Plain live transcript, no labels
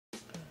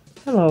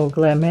Hello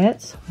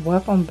Glamettes,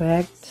 welcome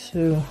back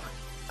to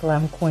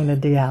Glam Queen of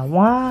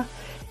DIY,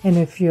 and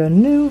if you're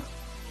new,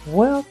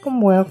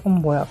 welcome.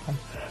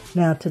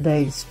 Now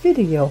today's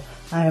video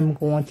I am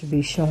going to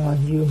be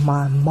showing you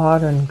my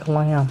modern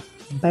glam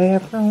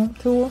bathroom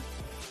tour.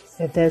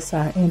 If that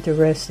sounds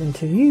interesting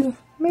to you,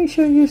 make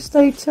sure you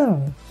stay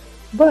tuned,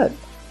 but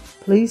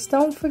please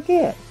don't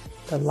forget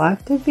to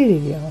like the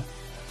video,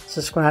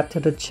 subscribe to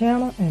the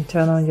channel, and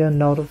turn on your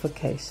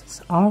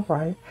notifications.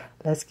 Alright,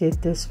 let's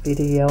get this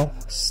video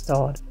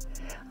started.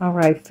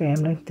 Alright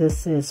family,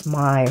 this is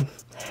my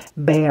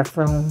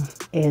bathroom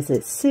as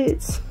it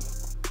sits,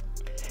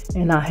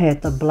 and I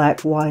had the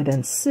black, white,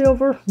 and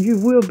silver. You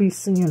will be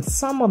seeing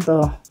some of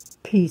the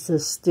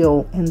pieces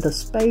still in the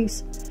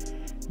space,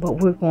 but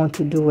we're going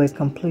to do a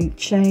complete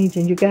change.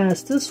 And you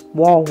guys, this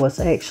wall was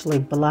actually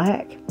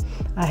black.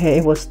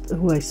 It was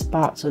a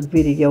sponsored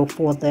video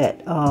for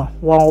that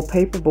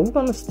wallpaper, but we're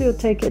going to still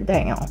take it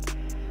down.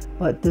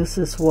 But this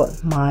is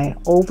what my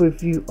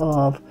overview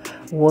of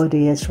what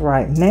is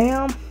right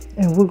now,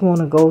 and we're going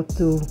to go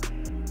through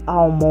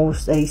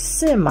almost a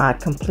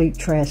semi-complete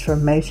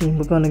transformation.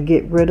 We're going to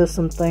get rid of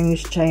some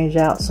things, change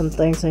out some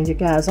things, and you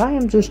guys, I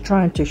am just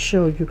trying to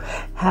show you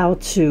how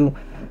to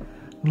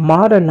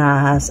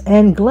modernize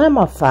and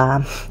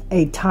glamify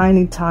a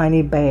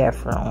tiny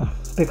bathroom,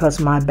 because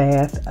my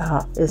bath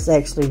is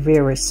actually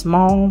very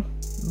small.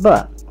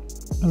 But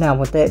now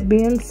with that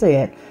being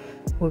said,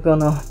 we're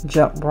gonna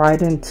jump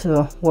right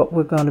into what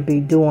we're going to be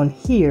doing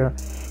here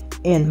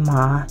in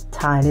my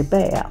tiny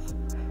bath,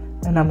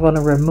 and I'm going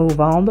to remove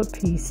all the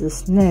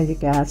pieces. Now you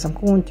guys, I'm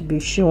going to be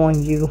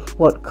showing you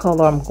what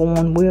color I'm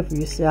going with.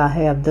 You see I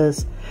have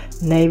this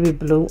navy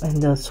blue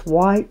and this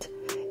white.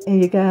 And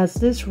you guys,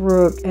 this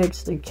rug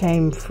actually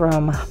came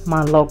from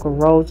my local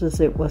Roses.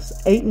 It was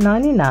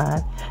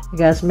 $8.99. You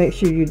guys, make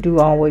sure you do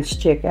always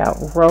check out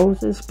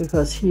Roses,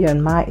 because here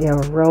in my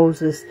area,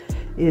 Roses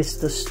is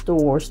the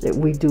stores that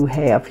we do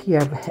have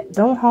here.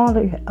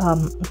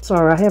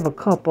 Sorry, I have a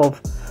couple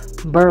of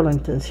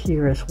Burlingtons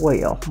here as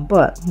well.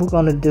 But we're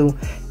going to do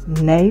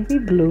navy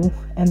blue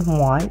and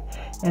white.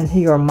 And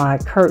here are my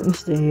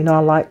curtains. And you know I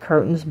like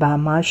curtains by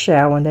my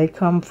shower, and they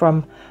come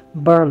from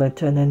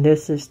Burlington, and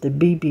this is the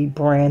BB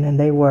brand, and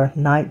they were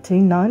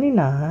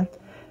 $19.99.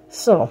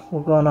 So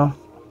we're gonna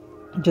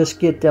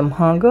just get them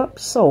hung up.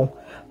 So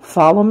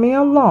follow me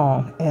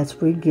along as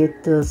we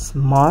get this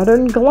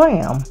modern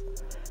glam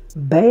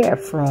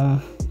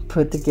bathroom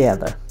put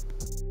together.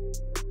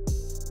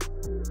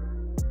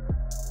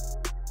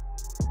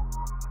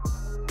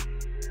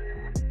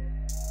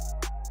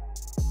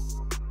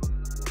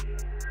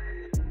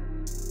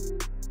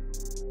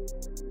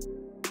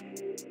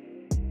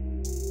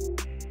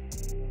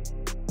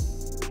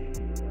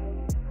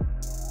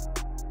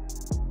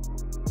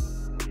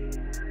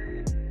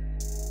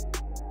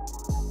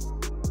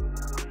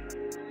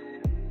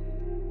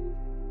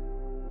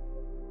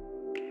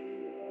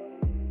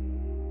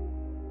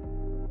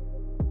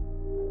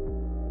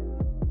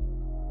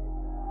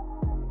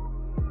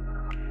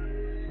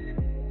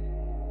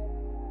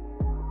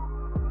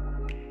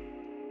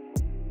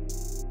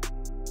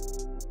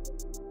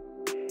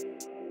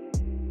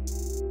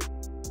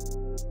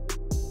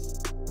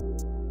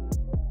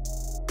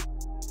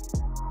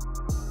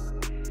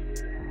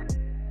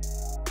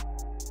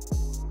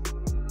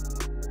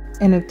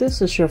 And if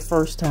this is your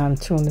first time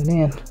tuning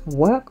in,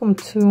 welcome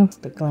to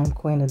the Glam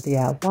Queen of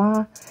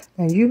DIY.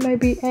 And you may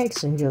be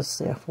asking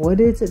yourself,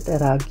 what is it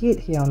that I get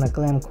here on the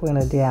Glam Queen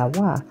of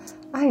DIY?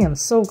 I am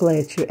so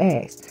glad you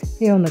asked.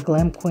 Here on the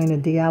Glam Queen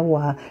of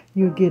DIY,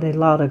 you get a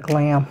lot of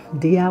glam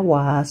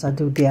DIYs. I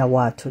do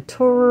DIY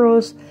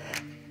tutorials,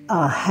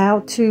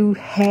 how-to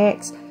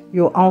hacks.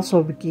 You'll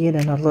also be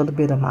getting a little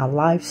bit of my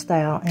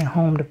lifestyle and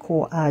home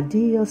decor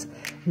ideas.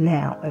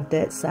 Now, if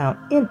that sounds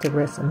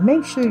interesting,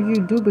 make sure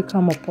you do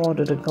become a part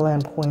of the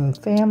Glam Queen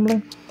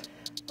family.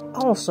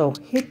 Also,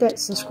 hit that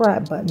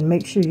subscribe button.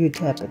 Make sure you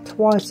tap it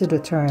twice. It'll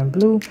turn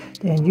blue.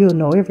 Then you'll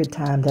know every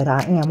time that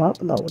I am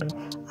uploading.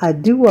 I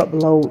do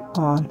upload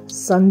on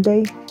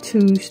Sunday,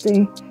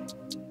 Tuesday,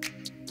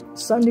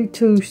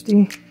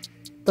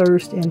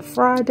 Thursday, and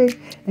Friday,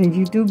 and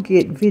you do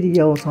get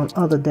videos on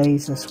other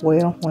days as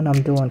well when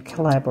I'm doing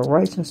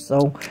collaborations,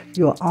 so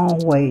you'll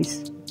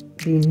always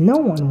be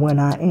knowing when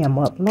I am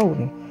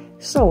uploading.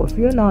 So if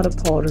you're not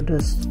a part of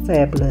this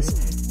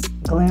fabulous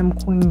Glam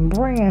Queen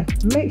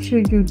brand, make sure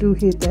you do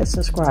hit that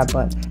subscribe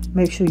button.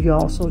 Make sure you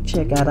also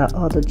check out our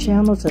other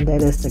channels, and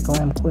that is the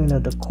Glam Queen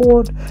of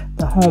Decor,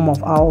 the home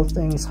of all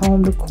things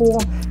home decor,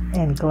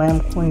 and Glam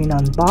Queen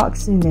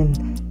Unboxing,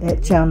 and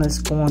that channel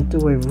is going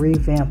through a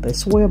revamp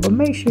as well. But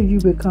make sure you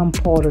become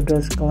part of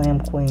this Glam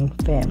Queen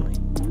family.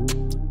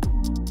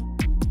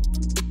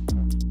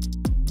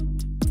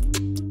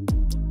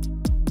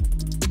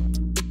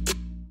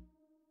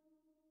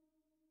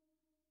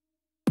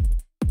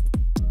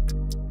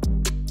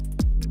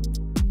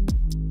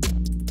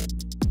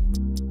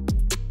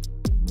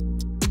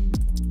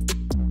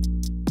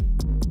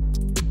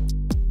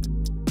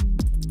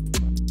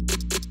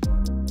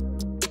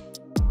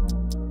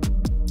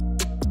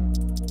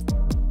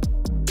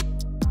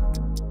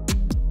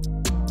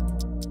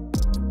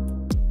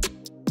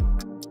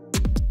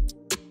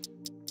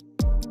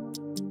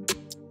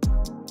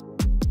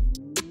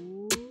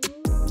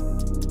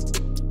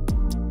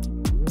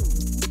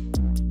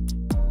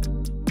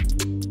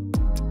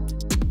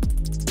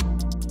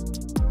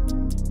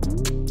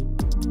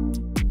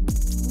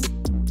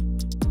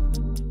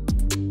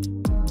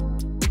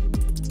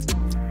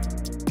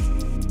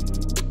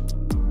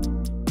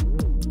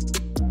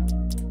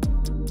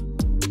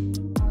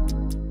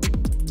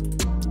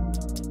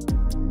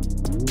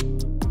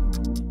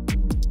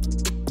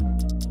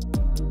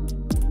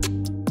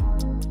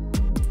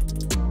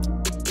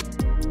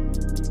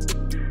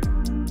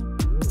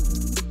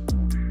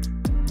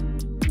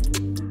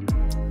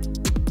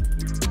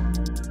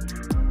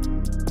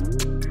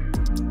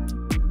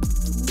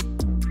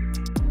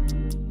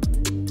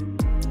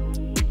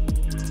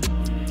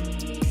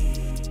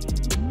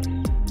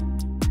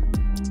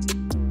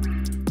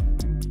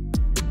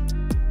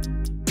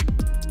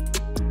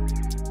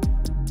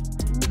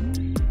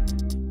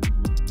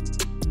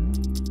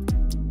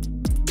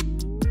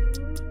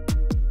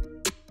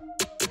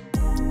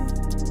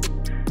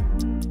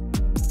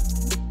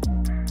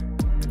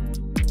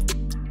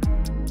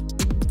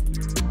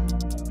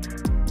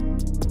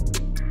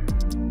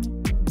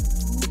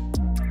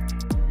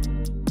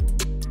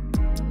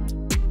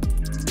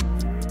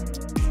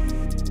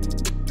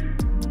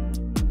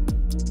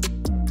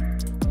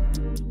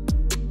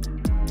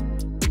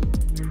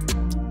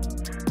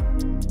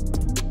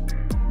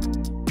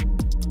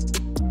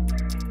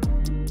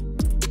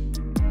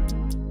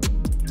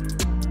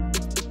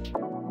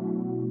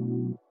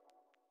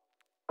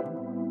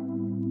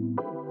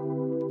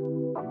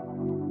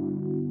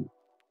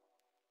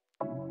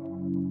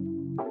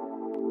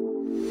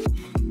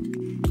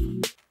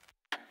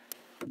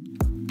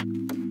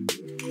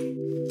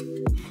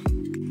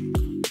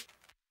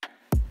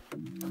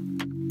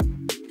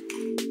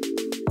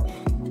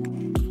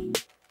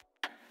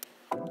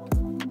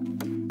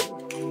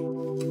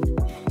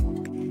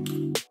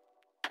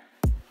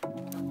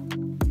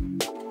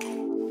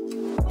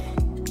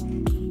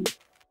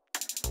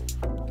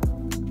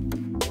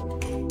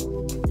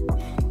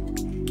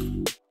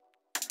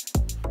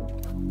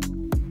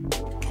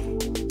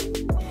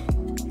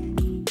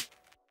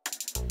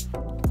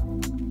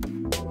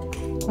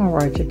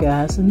 Alright, you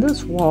guys, and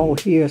this wall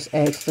here is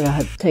actually, I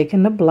have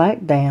taken the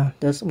black down.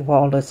 This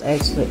wall is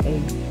actually a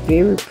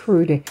very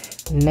pretty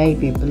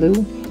navy blue.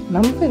 And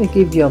I'm going to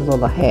give you a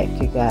little hack,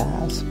 you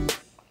guys.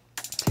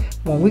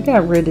 When we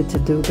got ready to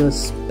do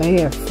this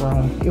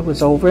bathroom, it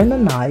was over in the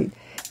night,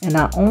 and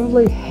I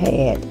only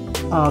had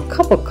a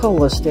couple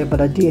colors there,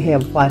 but I did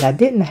have white. I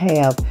didn't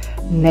have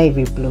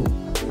navy blue.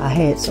 I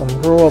had some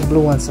royal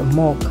blue and some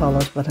more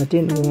colors, but I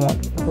didn't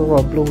want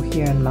royal blue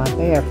here in my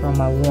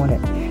bathroom. I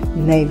wanted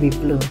navy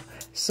blue.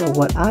 So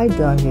what I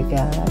done, you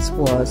guys,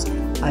 was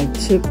I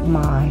took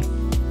my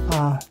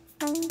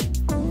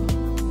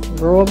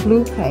royal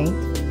blue paint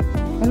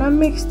and I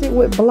mixed it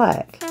with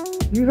black.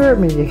 You heard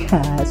me, you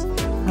guys.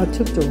 I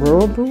took the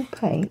royal blue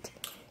paint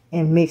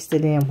and mixed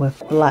it in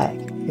with black.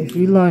 If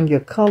you learn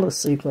your color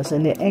sequence,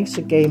 and it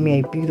actually gave me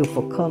a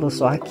beautiful color.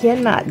 So I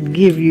cannot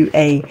give you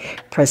a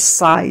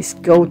precise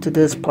go to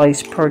this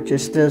place,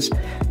 purchase this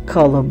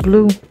color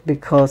blue,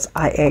 because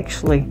I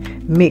actually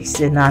mixed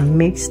it, and I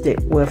mixed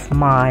it with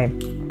my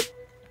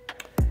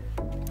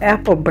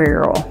apple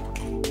barrel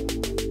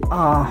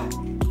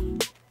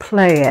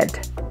plaid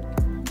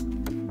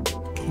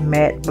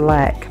matte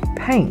black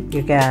paint,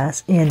 you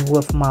guys, in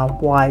with my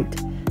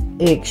white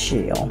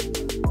eggshell.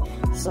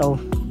 So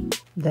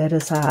that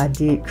is how I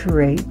did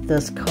create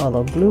this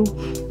color blue.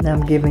 Now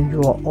I'm giving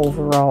you an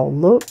overall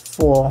look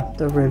for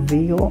the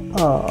reveal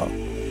of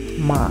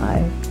my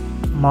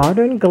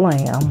modern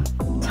glam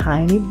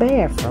tiny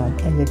bathroom.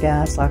 And you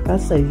guys, like I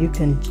said, you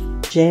can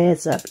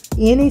jazz up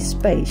any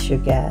space, you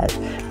guys.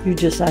 You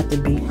just have to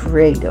be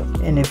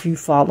creative. And if you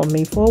follow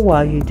me for a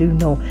while, you do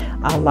know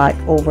I like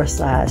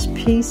oversized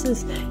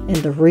pieces. And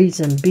the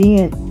reason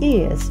being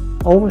is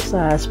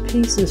oversized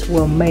pieces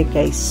will make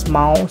a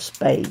small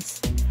space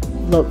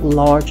look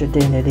larger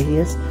than it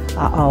is.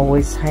 I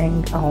always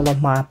hang all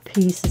of my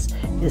pieces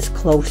as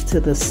close to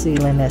the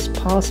ceiling as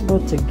possible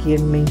to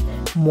give me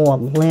more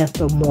length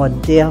or more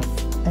depth,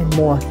 a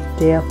more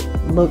depth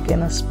look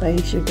in a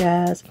space, you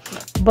guys.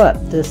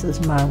 But this is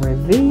my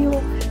reveal.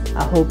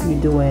 I hope you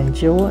do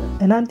enjoy it,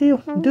 and I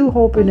do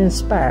hope it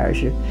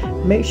inspires you.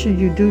 Make sure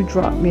you do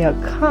drop me a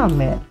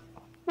comment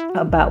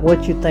about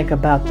what you think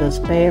about this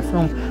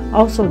bathroom.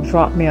 Also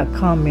drop me a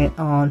comment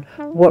on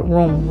what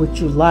room would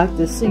you like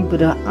to see.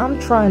 But I'm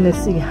trying to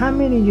see how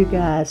many of you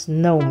guys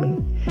know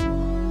me,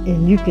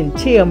 and you can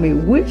tell me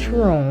which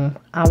room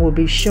I will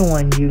be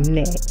showing you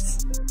next.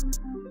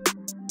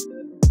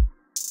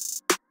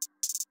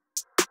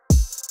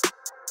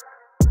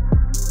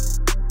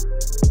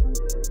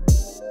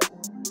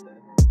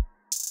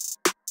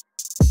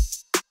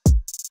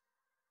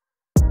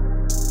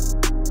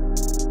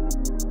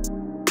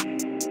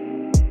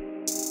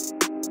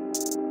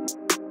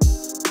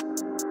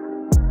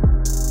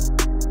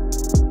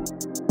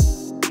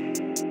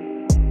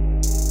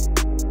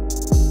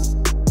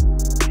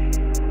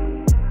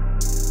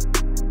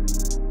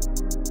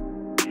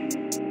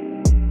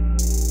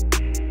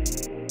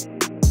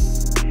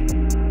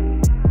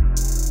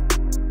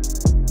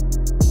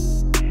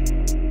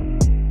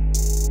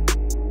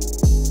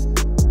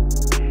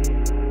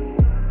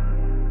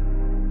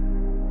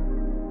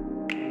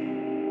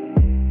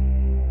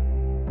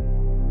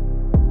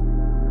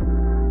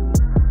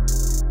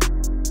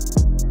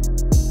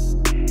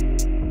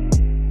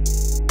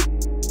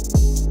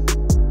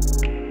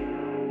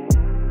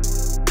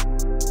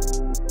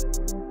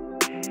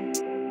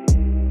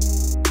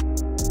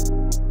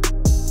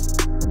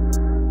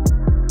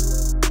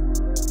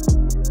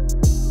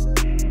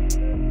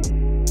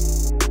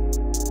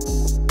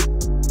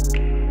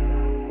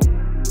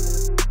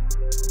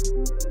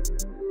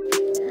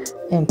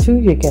 And to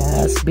you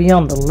guys, be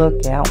on the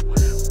lookout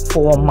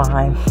for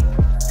my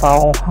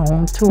fall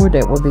home tour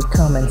that will be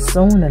coming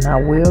soon, and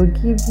I will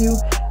give you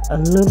a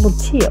little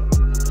tip.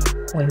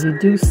 When you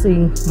do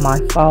see my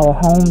fall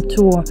home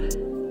tour,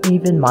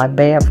 even my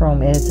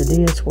bathroom as it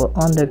is will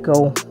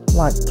undergo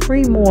like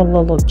 3 more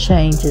little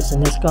changes,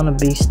 and it's going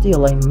to be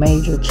still a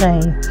major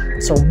change.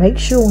 So make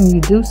sure when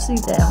you do see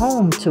that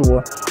home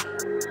tour,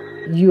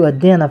 you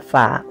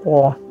identify,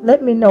 or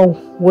let me know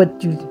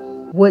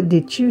what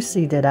did you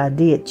see that I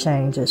did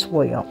change as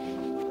well.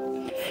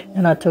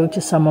 And I told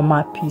you some of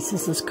my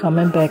pieces is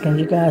coming back, and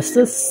you guys,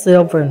 this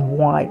silver and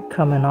white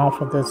coming off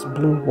of this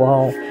blue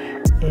wall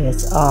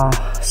is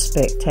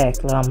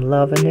spectacular. I'm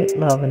loving it,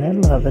 loving it,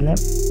 loving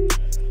it.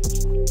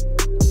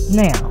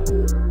 Now,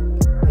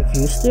 if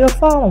you're still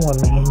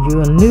following me and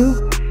you're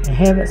new and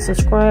haven't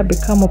subscribed,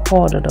 become a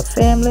part of the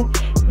family.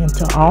 And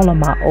to all of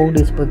my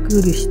oldies but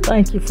goodies,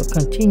 thank you for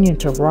continuing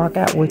to rock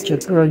out with your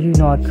girl. You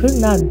know I could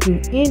not do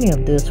any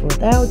of this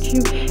without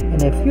you.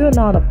 And if you're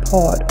not a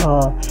part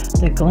of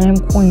the Glam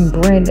Queen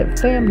branded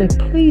family,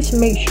 please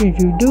make sure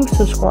you do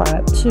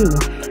subscribe to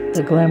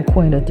the Glam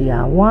Queen of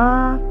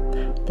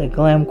DIY, the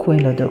Glam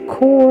Queen of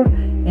Decor,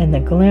 and the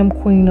Glam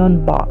Queen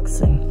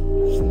Unboxing,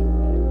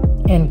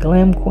 and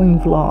Glam Queen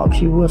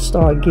Vlogs. You will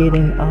start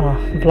getting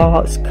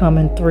vlogs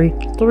coming 3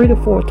 to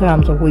 4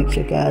 times a week,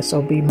 you guys,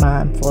 so be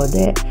mindful of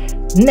that.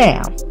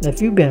 Now,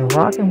 if you've been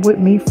rocking with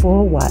me for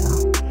a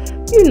while,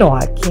 You know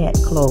I can't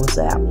close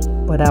out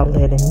without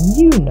letting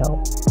you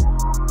know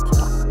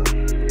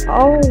to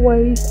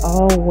always,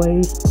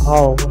 always,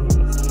 always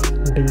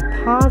be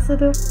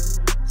positive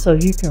so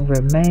you can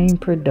remain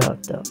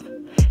productive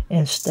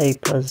and stay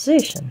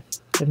positioned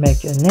to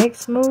make your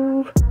next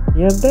move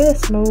your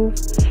best move.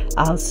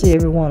 I'll see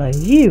every one of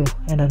you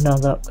in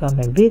another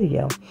upcoming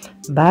video.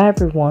 Bye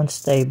everyone.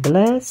 Stay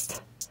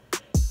blessed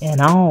and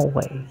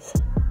always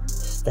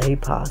stay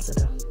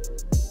positive.